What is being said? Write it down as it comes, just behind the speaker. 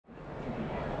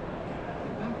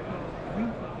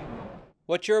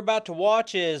What you're about to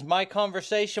watch is my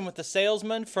conversation with the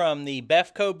salesman from the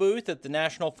Befco booth at the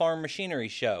National Farm Machinery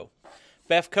Show.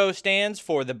 Befco stands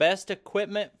for the best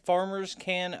equipment farmers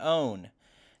can own.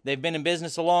 They've been in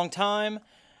business a long time.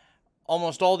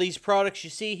 Almost all these products you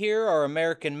see here are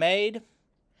American made.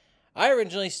 I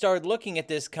originally started looking at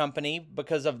this company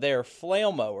because of their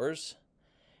flail mowers,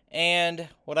 and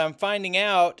what I'm finding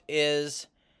out is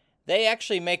they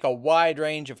actually make a wide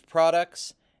range of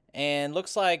products, and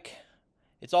looks like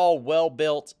it's all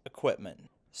well-built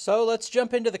equipment. So let's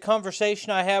jump into the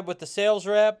conversation I had with the sales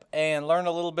rep and learn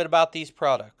a little bit about these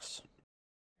products.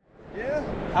 Yeah.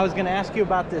 I was going to ask you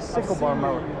about this sickle bar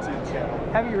mower.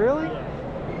 Have you really?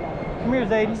 Come here,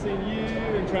 Zayden. I've seen you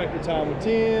and Tractor Time with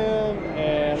Tim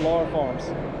and Laura Farms.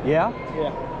 Yeah?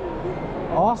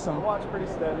 Yeah. Awesome. I watch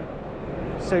pretty steady.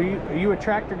 So are you a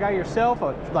tractor guy yourself,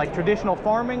 like traditional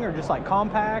farming or just like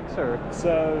compacts? Or?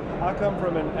 So I come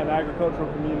from an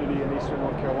agricultural community in eastern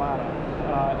North Carolina,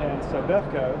 and so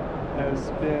Befco has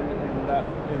been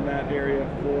in that area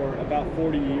for about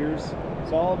 40 years.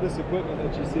 So all of this equipment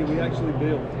that you see, we actually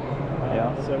build.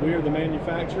 So we are the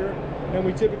manufacturer, and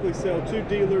we typically sell to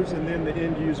dealers, and then the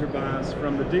end user buys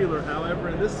from the dealer. However,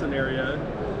 in this scenario,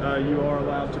 you are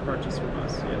allowed to purchase from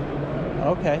us. Yeah.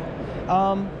 Okay.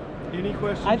 Any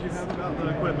questions you have about the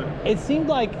equipment? It seemed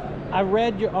like I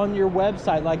read on your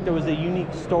website like there was a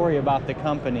unique story about the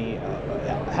company.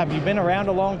 Have you been around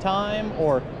a long time,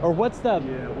 or what's the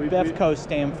Befco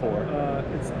stand for?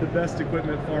 It's the best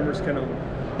equipment farmers can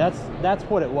own. That's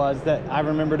what it was that I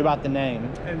remembered about the name.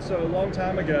 And so a long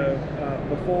time ago,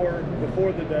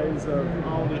 before the days of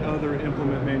all the other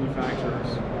implement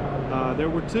manufacturers, there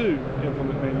were two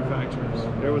implement manufacturers.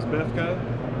 There was Befco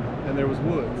and there was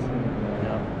Woods.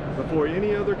 Before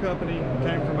any other company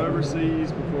came from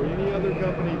overseas, before any other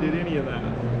company did any of that.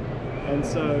 And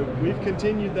so we've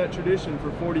continued that tradition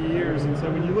for 40 years. And so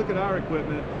when you look at our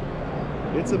equipment,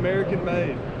 it's American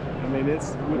made. I mean,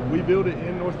 we build it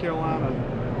in North Carolina.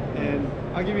 And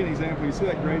I'll give you an example. You see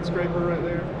that grade scraper right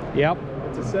there? Yep.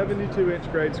 It's a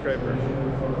 72-inch grade scraper.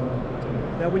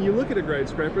 Now, when you look at a grade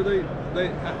scraper, they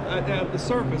at the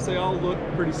surface, they all look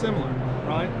pretty similar,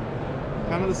 right?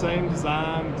 Kind of the same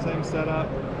design, same setup.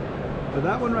 But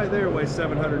that one right there weighs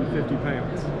 750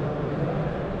 pounds.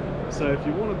 So if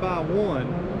you want to buy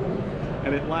one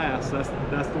and it lasts, that's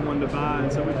the one to buy.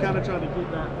 And so we've kind of tried to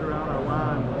keep that throughout our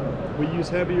line. We use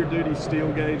heavier duty steel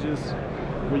gauges.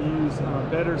 We use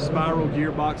better spiral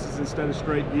gearboxes instead of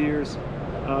straight gears.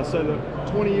 So that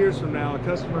 20 years from now, a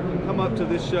customer can come up to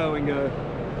this show and go,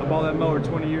 I bought that mower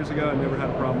 20 years ago and never had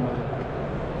a problem with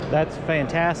it. That's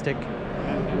fantastic.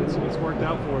 And it's worked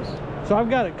out for us. So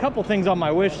I've got a couple things on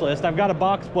my wish list. I've got a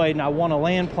box blade and I want a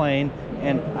land plane,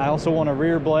 and I also want a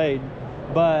rear blade.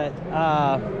 But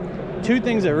two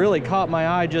things that really caught my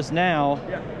eye just now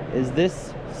is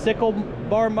this sickle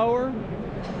bar mower,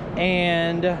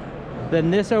 and then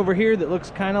this over here that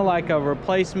looks kind of like a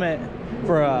replacement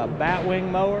for a batwing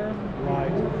mower.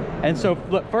 Right. And so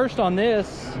look, first on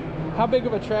this, how big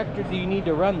of a tractor do you need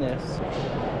to run this?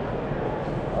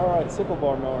 All right, sickle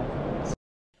bar mower.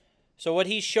 So what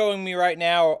he's showing me right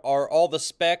now are all the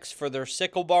specs for their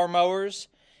sickle bar mowers,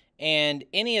 and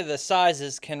any of the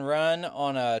sizes can run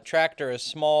on a tractor as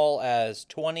small as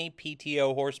 20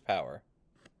 PTO horsepower.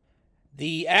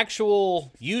 The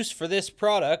actual use for this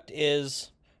product is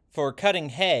for cutting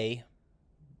hay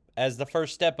as the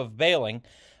first step of baling,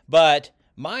 but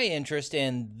my interest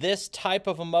in this type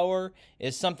of a mower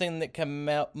is something that can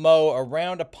mow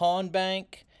around a pond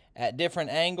bank at different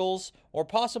angles or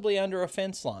possibly under a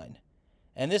fence line.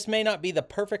 And this may not be the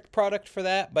perfect product for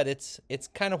that, but it's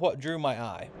kind of what drew my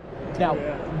eye. Now,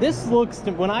 this looks,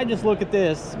 when I just look at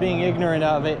this, being ignorant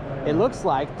of it, it looks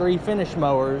like 3 finish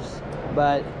mowers,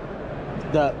 but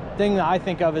the thing that I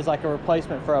think of is like a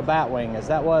replacement for a batwing. Is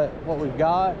that what we've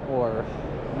got, or?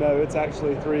 No, it's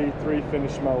actually three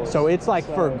finish mowers. So it's like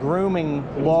for grooming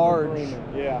large. For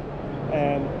grooming, yeah.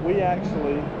 And we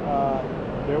actually,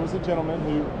 there was a gentleman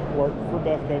who worked for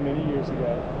Befco many years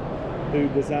ago who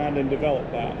designed and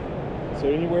developed that. So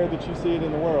anywhere that you see it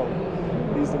in the world,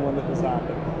 he's the one that designed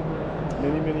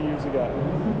it many years ago.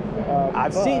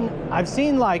 I've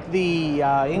seen like the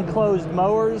enclosed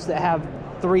mowers that have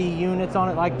 3 units on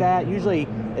it like that. Usually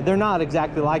they're not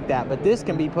exactly like that, but this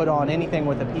can be put on anything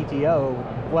with a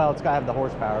PTO. Well, it's got to have the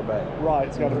horsepower, but right,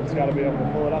 it's got to be able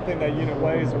to pull it. I think that unit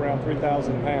weighs around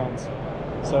 3,000 pounds,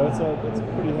 so it's a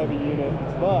pretty heavy unit.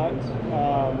 But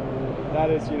that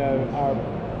is, you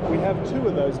know, we have 2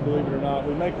 of those, believe it or not.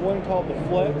 We make one called the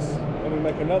Flex, and we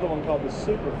make another one called the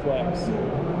Super Flex,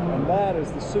 and that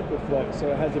is the Super Flex. So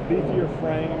it has a beefier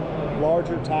frame,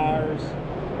 larger tires,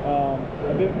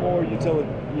 A bit more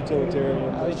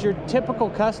utilitarian. Is your typical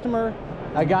customer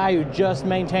a guy who just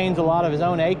maintains a lot of his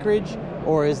own acreage,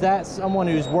 or is that someone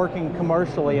who's working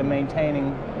commercially and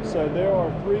maintaining? So there are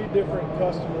 3 different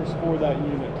customers for that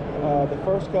unit. The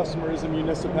first customer is a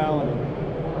municipality,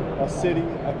 a city,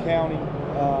 a county,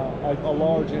 a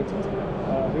large entity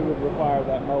who would require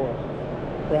that mower.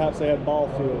 Perhaps they had ball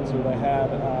fields, or they had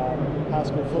high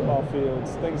school football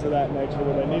fields, things of that nature,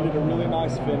 where they needed a really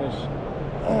nice finish,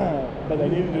 but they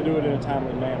needed to do it in a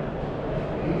timely manner.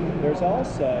 There's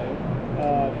also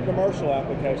commercial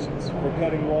applications for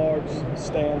cutting large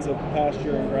stands of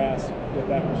pasture and grass with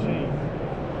that machine.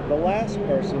 The last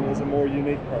person is a more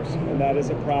unique person, and that is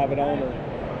a private owner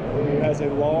who has a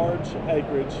large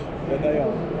acreage that they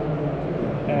own,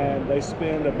 and they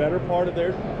spend a better part of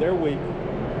their week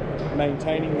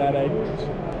maintaining that acreage.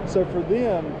 So for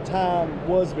them, time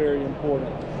was very important.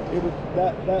 It was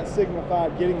that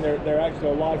signified getting their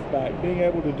actual life back, being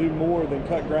able to do more than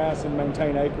cut grass and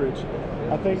maintain acreage.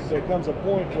 I think there comes a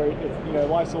point where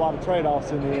life's a lot of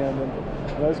trade-offs in the end, and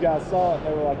those guys saw it and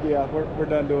they were like, yeah, we're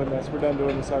done doing this. We're done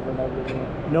doing this over and over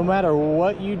again. No matter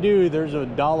what you do, there's a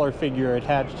dollar figure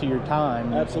attached to your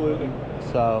time. Absolutely.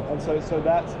 So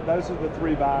those are the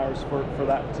 3 buyers for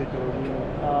that particular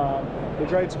unit. The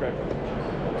grade scraper.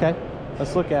 Okay,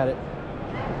 let's look at it.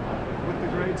 With the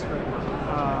grade scraper,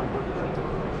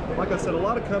 like I said, a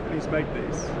lot of companies make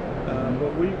these,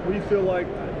 but we feel like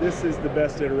this is the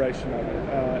best iteration of it,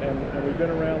 and we've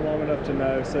been around long enough to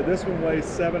know. So this one weighs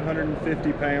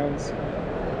 750 pounds.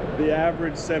 The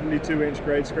average 72-inch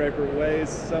grade scraper weighs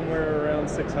somewhere around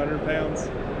 600 pounds,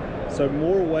 so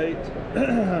more weight.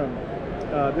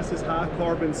 This is high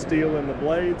carbon steel in the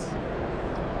blades.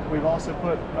 We've also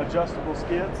put adjustable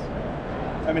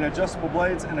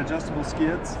blades and adjustable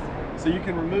skids. So you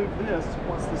can remove this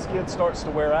once the skid starts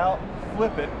to wear out,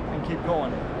 flip it, and keep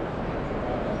going.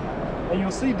 And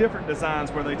you'll see different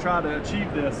designs where they try to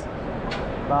achieve this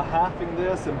by halving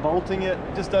this and bolting it.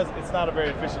 It's not a very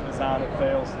efficient design, it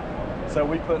fails. So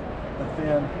we put a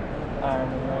thin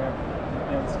iron in there,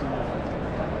 and steel.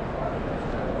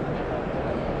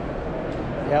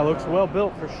 Yeah, it looks well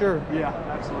built for sure. Yeah,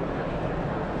 absolutely.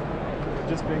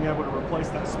 Just being able to replace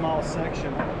that small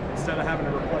section instead of having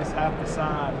to replace half the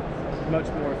side, much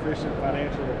more efficient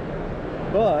financially.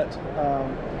 But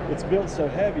it's built so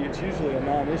heavy, it's usually a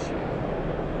non-issue.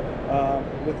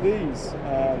 With these,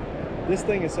 this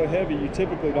thing is so heavy, you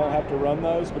typically don't have to run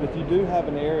those, but if you do have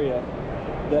an area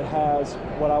that has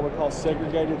what I would call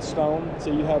segregated stone, so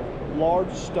you have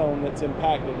large stone that's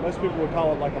impacted. Most people would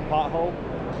call it like a pothole.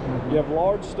 You have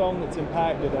large stone that's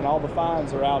impacted and all the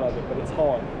fines are out of it, but it's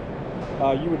hard.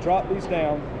 You would drop these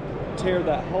down, tear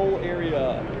that whole area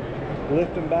up,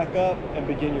 lift them back up, and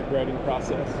begin your grading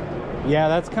process. Yeah,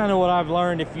 that's kind of what I've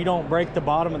learned. If you don't break the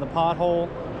bottom of the pothole,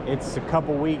 it's a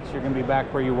couple weeks, you're going to be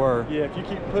back where you were. Yeah, if you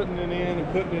keep putting it in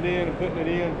and putting it in and putting it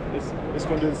in, it's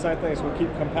going to do the same thing. It's going to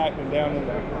keep compacting down in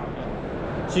there.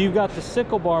 So you've got the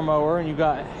sickle bar mower and you've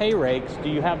got hay rakes. Do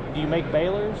you make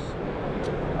balers?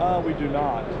 We do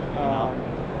not.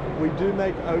 We do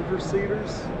make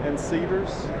overseeders and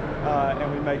seeders,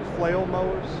 and we make flail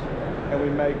mowers, and we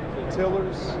make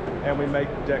tillers, and we make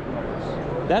deck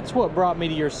mowers. That's what brought me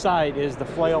to your site, is the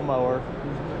flail mower.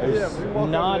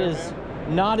 There's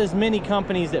not as many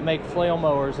companies that make flail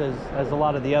mowers as a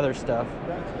lot of the other stuff.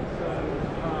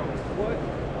 What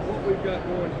we've got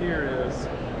going here is,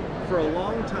 for a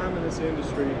long time in this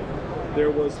industry, there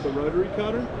was the rotary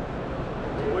cutter,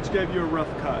 which gave you a rough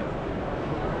cut.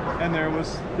 And there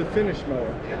was the finish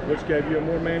mower, which gave you a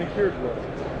more manicured look.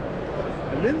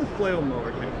 And then the flail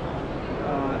mower came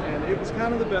along. And it was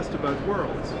kind of the best of both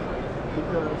worlds,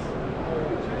 because you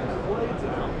could change the blades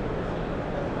out,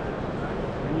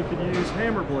 and you could use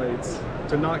hammer blades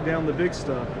to knock down the big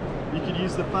stuff. You could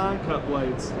use the fine cut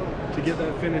blades to get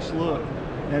that finished look.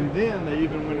 And then they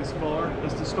even went as far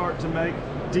as to start to make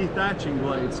dethatching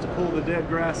blades to pull the dead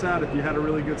grass out if you had a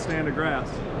really good stand of grass.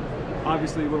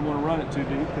 Obviously, you wouldn't want to run it too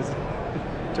deep because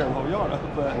tear the whole yard up.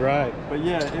 But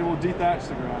yeah, it will dethatch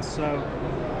the grass. So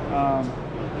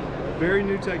very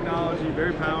new technology,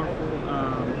 very powerful.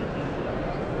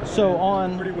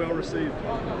 Pretty well received.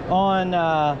 On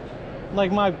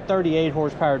like my 38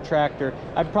 horsepower tractor,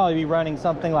 I'd probably be running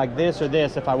something like this or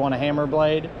this if I want a hammer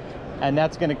blade. And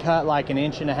that's going to cut like 1.5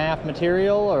 inch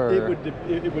material, or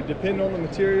it would depend on the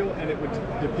material, and it would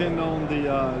depend on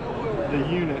the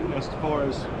unit as far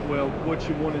as, well, what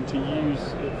you wanted to use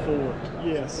it for.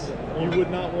 Yes, you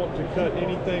would not want to cut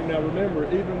anything. Now remember,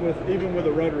 even with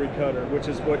a rotary cutter, which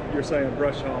is what you're saying,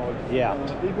 brush hog. Yeah.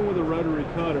 Even with a rotary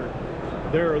cutter,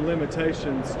 there are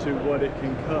limitations to what it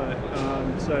can cut.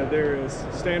 So there is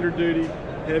standard duty,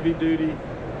 heavy duty,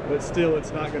 but still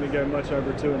it's not going to go much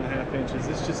over 2.5 inches.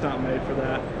 It's just not made for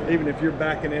that. Even if you're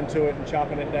backing into it and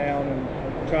chopping it down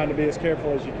and trying to be as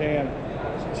careful as you can,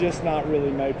 it's just not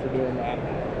really made for doing that.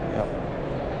 Yep.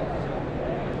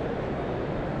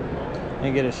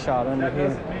 And get a shot under that here.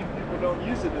 Doesn't mean people don't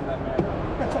use it in that manner.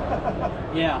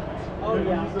 Yeah. Oh,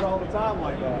 yeah. Use it all the time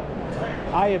like that.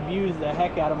 I abuse the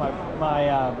heck out of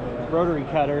my rotary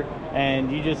cutter,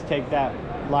 and you just take that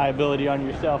liability on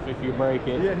yourself if you break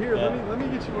it. Yeah, here, let me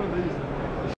get you one of these.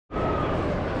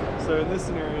 So in this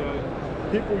scenario,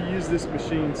 people use this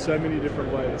machine so many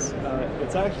different ways.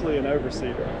 It's actually an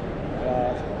overseeder.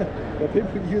 But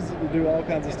people use it to do all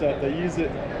kinds of stuff. They use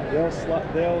it,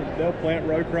 they'll plant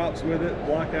row crops with it,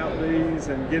 block out these,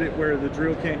 and get it where the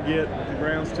drill can't get if the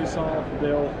ground's too soft.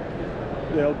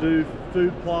 They'll do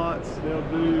food plots, they'll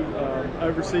do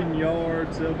overseeding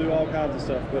yards, they'll do all kinds of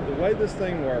stuff. But the way this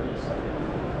thing works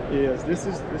is this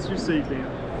is your seed bin.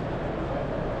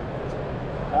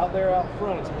 Out there out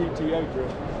front, it's PTO drill.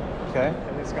 Okay.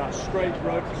 And it's got straight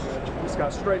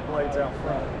blades out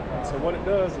front. And so what it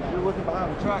does is you're looking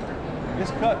behind the tractor,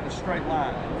 it's cutting a straight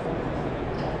line.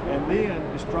 And then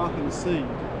it's dropping the seed.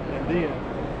 And then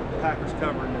the packer's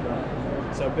covering it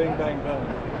up. So bing, bang, bang.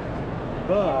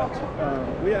 But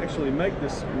we actually make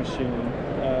this machine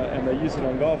and they use it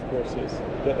on golf courses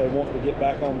that they want to get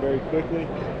back on very quickly.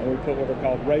 And we put what are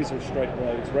called razor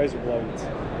blades.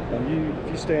 And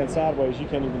if you stand sideways, you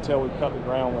can't even tell we've cut the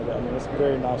ground with it. I mean, it's a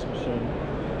very nice machine.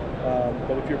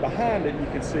 But if you're behind it, you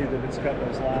can see that it's cut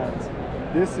those lines.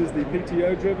 This is the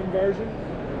PTO-driven version.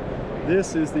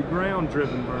 This is the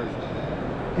ground-driven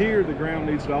version. Here, the ground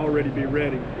needs to already be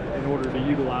ready in order to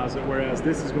utilize it, whereas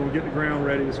this is going to get the ground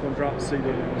ready, it's going to drop the seed in,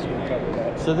 and it's going to cover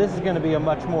that. So this is going to be a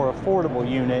much more affordable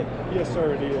unit. Yes,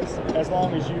 sir, it is. As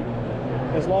long as you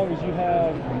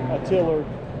have a tiller.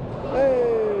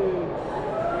 Hey!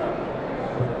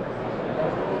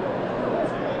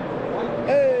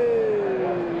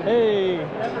 Hey!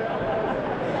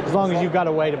 As long as you've got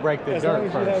a way to break the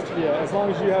dirt first. As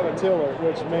long as you have a tiller,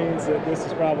 which means that this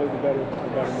is probably the better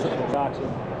machine. Gotcha.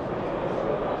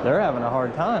 They're having a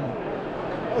hard time.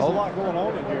 There's a lot going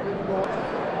on in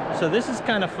here. So this is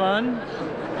kind of fun.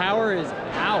 Power is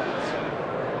out.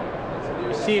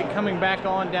 You see it coming back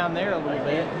on down there a little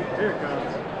bit. Here it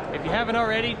comes. If you haven't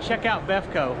already, check out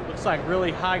Befco. Looks like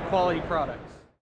really high quality products.